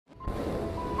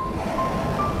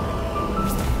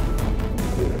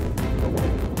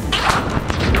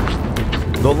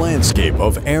The landscape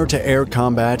of air-to-air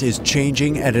combat is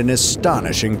changing at an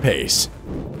astonishing pace.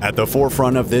 At the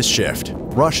forefront of this shift,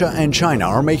 Russia and China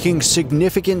are making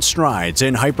significant strides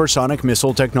in hypersonic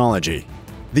missile technology.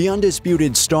 The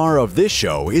undisputed star of this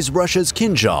show is Russia's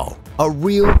Kinzhal, a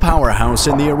real powerhouse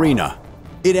in the arena.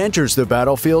 It enters the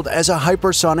battlefield as a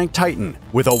hypersonic titan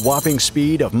with a whopping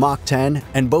speed of Mach 10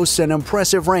 and boasts an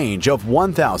impressive range of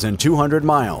 1,200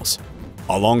 miles.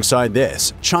 Alongside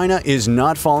this, China is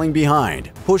not falling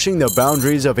behind, pushing the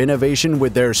boundaries of innovation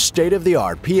with their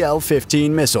state-of-the-art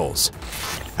PL-15 missiles.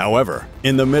 However,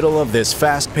 in the middle of this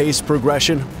fast-paced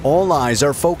progression, all eyes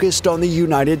are focused on the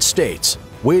United States,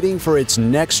 waiting for its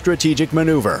next strategic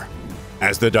maneuver.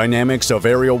 As the dynamics of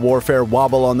aerial warfare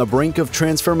wobble on the brink of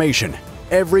transformation,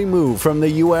 every move from the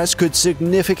US could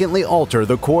significantly alter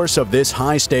the course of this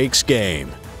high-stakes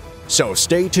game. So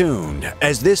stay tuned,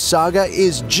 as this saga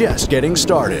is just getting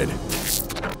started.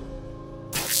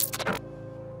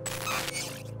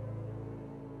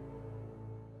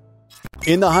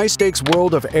 In the high-stakes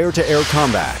world of air-to-air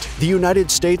combat, the United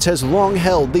States has long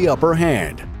held the upper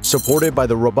hand, supported by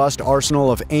the robust arsenal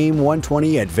of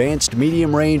AIM-120 Advanced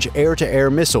Medium-Range Air-to-Air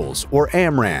Missiles, or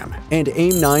AMRAAM, and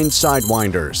AIM-9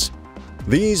 Sidewinders.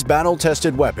 These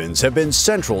battle-tested weapons have been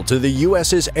central to the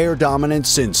U.S.'s air dominance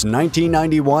since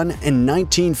 1991 and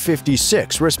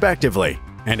 1956, respectively,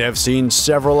 and have seen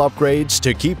several upgrades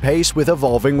to keep pace with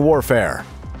evolving warfare.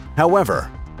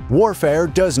 However, warfare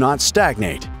does not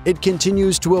stagnate. It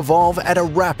continues to evolve at a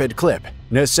rapid clip,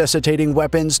 necessitating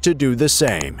weapons to do the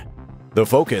same. The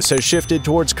focus has shifted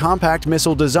towards compact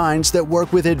missile designs that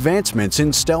work with advancements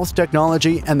in stealth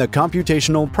technology and the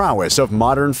computational prowess of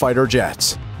modern fighter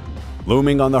jets.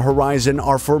 Looming on the horizon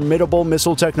are formidable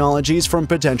missile technologies from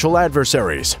potential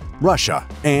adversaries, Russia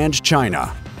and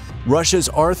China. Russia's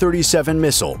R-37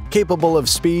 missile, capable of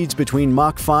speeds between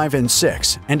Mach 5 and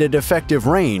 6 and an effective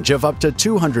range of up to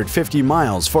 250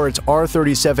 miles for its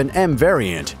R-37M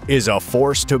variant, is a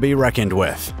force to be reckoned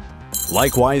with.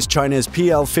 Likewise, China's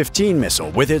PL-15 missile,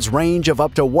 with its range of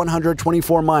up to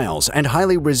 124 miles and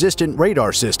highly resistant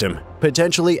radar system,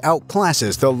 potentially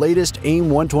outclasses the latest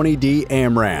AIM-120D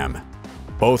AMRAAM.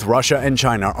 Both Russia and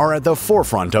China are at the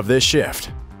forefront of this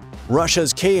shift.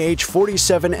 Russia's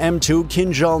Kh-47M2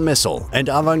 Kinzhal missile and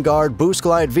avant-garde boost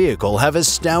glide vehicle have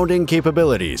astounding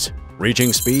capabilities,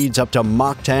 reaching speeds up to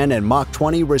Mach 10 and Mach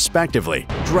 20 respectively,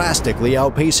 drastically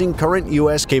outpacing current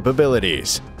U.S.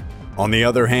 capabilities. On the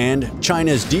other hand,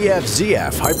 China's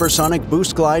DF-ZF hypersonic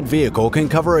boost glide vehicle can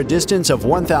cover a distance of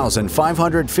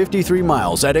 1,553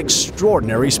 miles at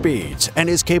extraordinary speeds and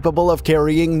is capable of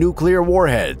carrying nuclear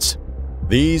warheads.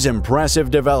 These impressive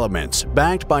developments,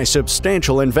 backed by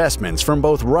substantial investments from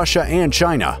both Russia and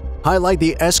China, highlight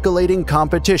the escalating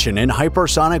competition in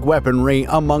hypersonic weaponry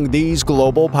among these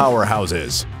global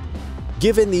powerhouses.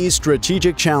 Given these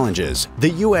strategic challenges, the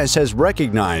U.S. has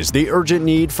recognized the urgent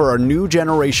need for a new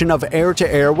generation of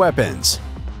air-to-air weapons.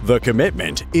 The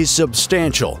commitment is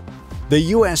substantial. The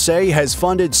USA has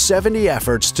funded 70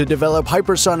 efforts to develop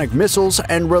hypersonic missiles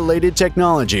and related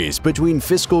technologies between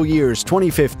fiscal years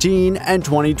 2015 and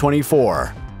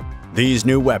 2024. These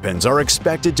new weapons are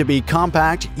expected to be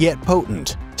compact yet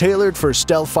potent, tailored for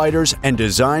stealth fighters and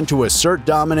designed to assert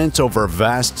dominance over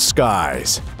vast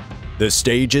skies. The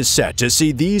stage is set to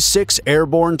see these 6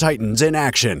 airborne titans in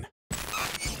action.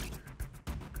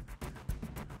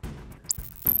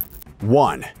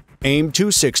 1.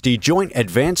 AIM-260 Joint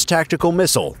Advanced Tactical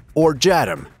Missile, or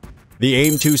JATM. The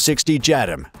AIM-260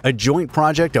 JATM, a joint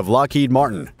project of Lockheed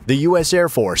Martin, the U.S. Air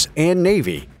Force, and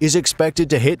Navy, is expected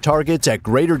to hit targets at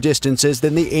greater distances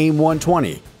than the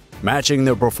AIM-120, matching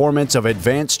the performance of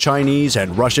advanced Chinese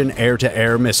and Russian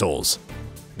air-to-air missiles.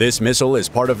 This missile is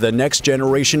part of the Next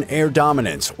Generation Air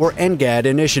Dominance, or NGAD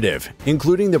initiative,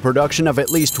 including the production of at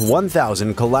least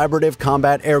 1,000 Collaborative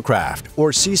Combat Aircraft,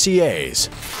 or CCAs.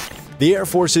 The Air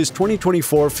Force's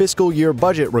 2024 fiscal year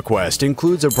budget request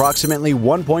includes approximately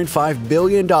 $1.5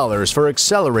 billion for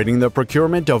accelerating the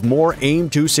procurement of more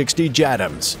AIM-260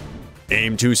 JATMs.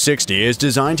 AIM-260 is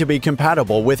designed to be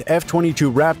compatible with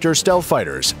F-22 Raptor stealth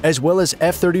fighters, as well as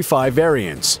F-35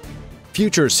 variants.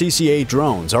 Future CCA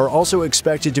drones are also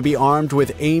expected to be armed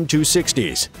with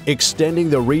AIM-260s,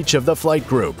 extending the reach of the flight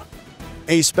group.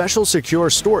 A special secure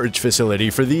storage facility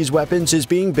for these weapons is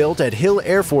being built at Hill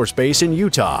Air Force Base in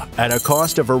Utah at a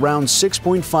cost of around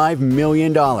 $6.5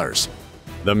 million.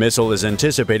 The missile is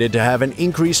anticipated to have an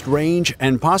increased range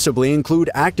and possibly include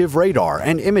active radar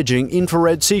and imaging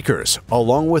infrared seekers,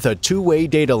 along with a two-way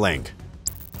data link.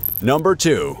 Number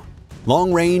 2.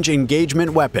 Long-Range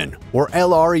Engagement Weapon, or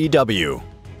LREW.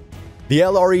 The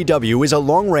LREW is a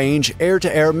long-range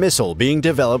air-to-air missile being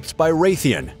developed by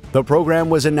Raytheon, The program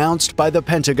was announced by the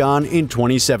Pentagon in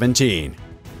 2017.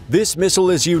 This missile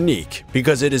is unique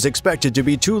because it is expected to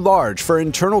be too large for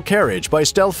internal carriage by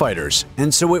stealth fighters,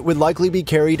 and so it would likely be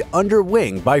carried under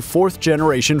wing by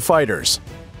fourth-generation fighters.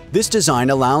 This design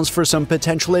allows for some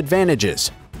potential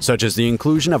advantages, such as the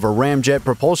inclusion of a ramjet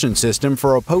propulsion system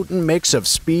for a potent mix of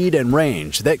speed and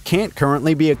range that can't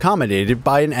currently be accommodated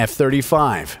by an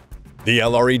F-35. The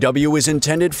LREW is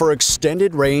intended for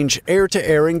extended-range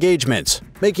air-to-air engagements,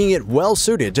 making it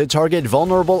well-suited to target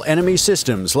vulnerable enemy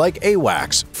systems like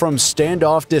AWACS from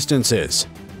standoff distances.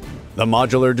 The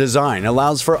modular design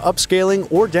allows for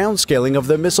upscaling or downscaling of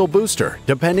the missile booster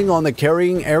depending on the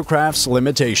carrying aircraft's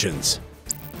limitations.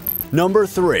 Number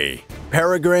 3.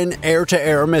 Peregrine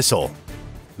Air-to-Air Missile.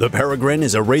 The Peregrine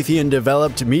is a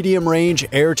Raytheon-developed medium-range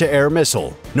air-to-air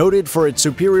missile, noted for its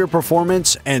superior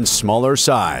performance and smaller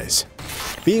size.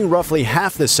 Being roughly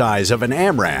half the size of an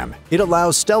AMRAAM, it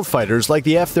allows stealth fighters like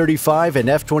the F-35 and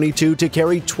F-22 to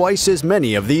carry twice as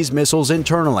many of these missiles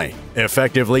internally,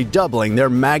 effectively doubling their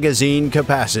magazine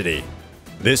capacity.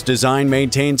 This design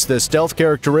maintains the stealth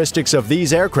characteristics of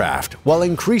these aircraft while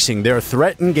increasing their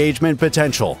threat engagement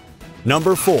potential.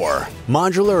 Number 4.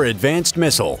 Modular Advanced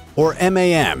Missile, or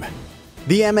MAM.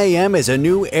 The MAM is a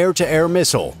new air-to-air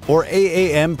missile, or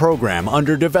AAM program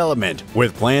under development,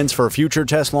 with plans for future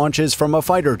test launches from a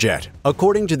fighter jet,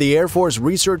 according to the Air Force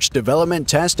Research Development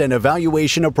Test and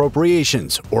Evaluation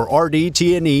Appropriations, or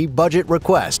RDT&E budget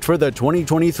request for the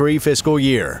 2023 fiscal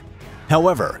year.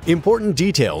 However, important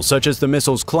details such as the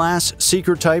missile's class,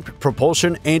 seeker type,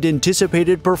 propulsion, and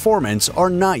anticipated performance are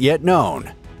not yet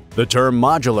known. The term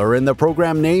modular in the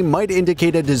program name might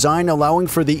indicate a design allowing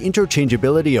for the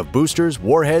interchangeability of boosters,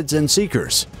 warheads, and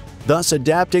seekers, thus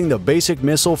adapting the basic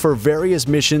missile for various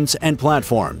missions and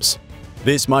platforms.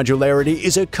 This modularity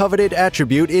is a coveted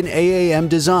attribute in AAM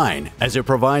design, as it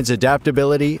provides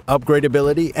adaptability,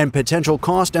 upgradability, and potential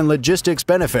cost and logistics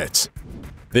benefits.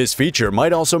 This feature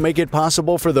might also make it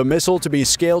possible for the missile to be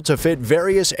scaled to fit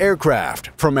various aircraft,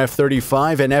 from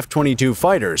F-35 and F-22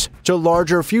 fighters to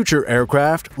larger future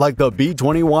aircraft like the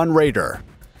B-21 Raider.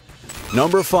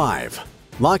 Number 5.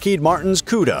 Lockheed Martin's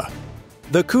CUDA.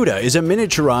 The CUDA is a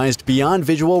miniaturized beyond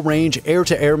visual range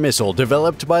air-to-air missile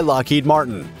developed by Lockheed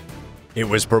Martin. It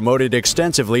was promoted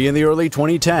extensively in the early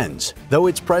 2010s, though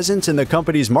its presence in the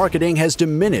company's marketing has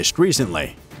diminished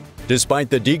recently. Despite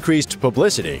the decreased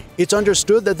publicity, it's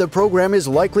understood that the program is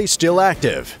likely still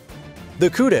active. The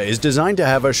CUDA is designed to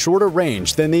have a shorter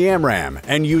range than the AMRAAM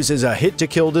and uses a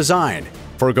hit-to-kill design,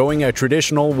 foregoing a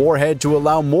traditional warhead to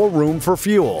allow more room for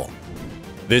fuel.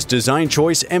 This design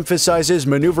choice emphasizes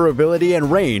maneuverability and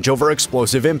range over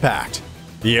explosive impact.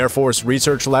 The Air Force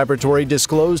Research Laboratory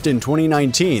disclosed in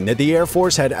 2019 that the Air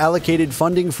Force had allocated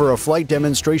funding for a flight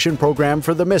demonstration program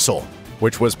for the missile,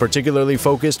 which was particularly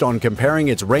focused on comparing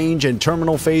its range and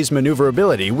terminal phase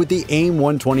maneuverability with the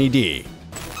AIM-120D.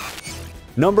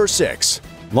 Number 6.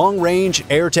 Long-Range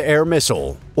Air-to-Air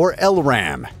Missile, or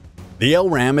LRAM. The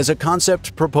LRAM is a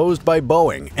concept proposed by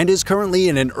Boeing and is currently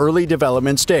in an early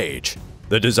development stage.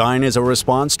 The design is a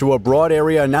response to a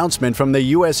broad-area announcement from the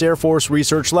U.S. Air Force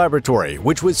Research Laboratory,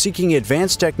 which was seeking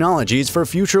advanced technologies for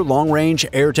future long-range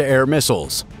air-to-air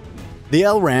missiles. The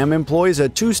LRAM employs a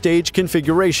two-stage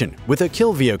configuration with a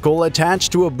kill vehicle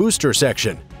attached to a booster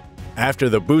section. After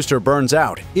the booster burns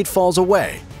out, it falls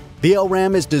away. The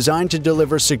LRAM is designed to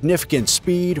deliver significant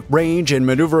speed, range, and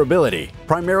maneuverability,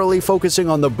 primarily focusing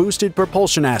on the boosted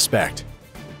propulsion aspect.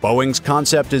 Boeing's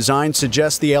concept design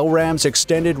suggests the LRAM's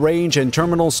extended range and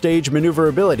terminal stage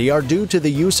maneuverability are due to the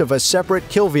use of a separate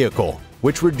kill vehicle,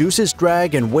 which reduces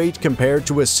drag and weight compared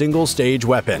to a single-stage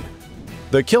weapon.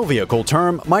 The kill vehicle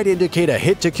term might indicate a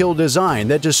hit-to-kill design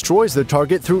that destroys the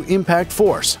target through impact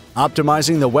force,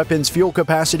 optimizing the weapon's fuel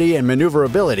capacity and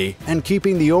maneuverability and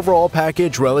keeping the overall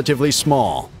package relatively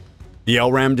small. The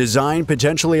LRAM design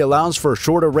potentially allows for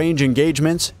shorter range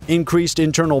engagements, increased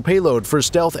internal payload for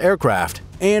stealth aircraft,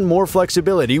 and more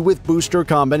flexibility with booster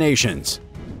combinations.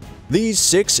 These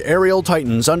 6 aerial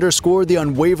titans underscore the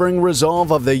unwavering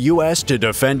resolve of the U.S. to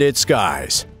defend its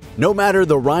skies. No matter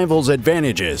the rival's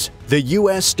advantages, the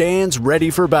U.S. stands ready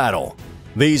for battle.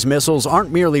 These missiles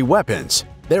aren't merely weapons,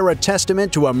 they're a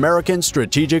testament to American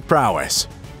strategic prowess.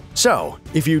 So,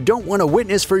 if you don't want to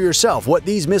witness for yourself what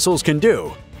these missiles can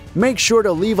do, make sure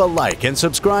to leave a like and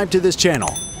subscribe to this channel.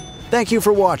 Thank you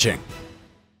for watching.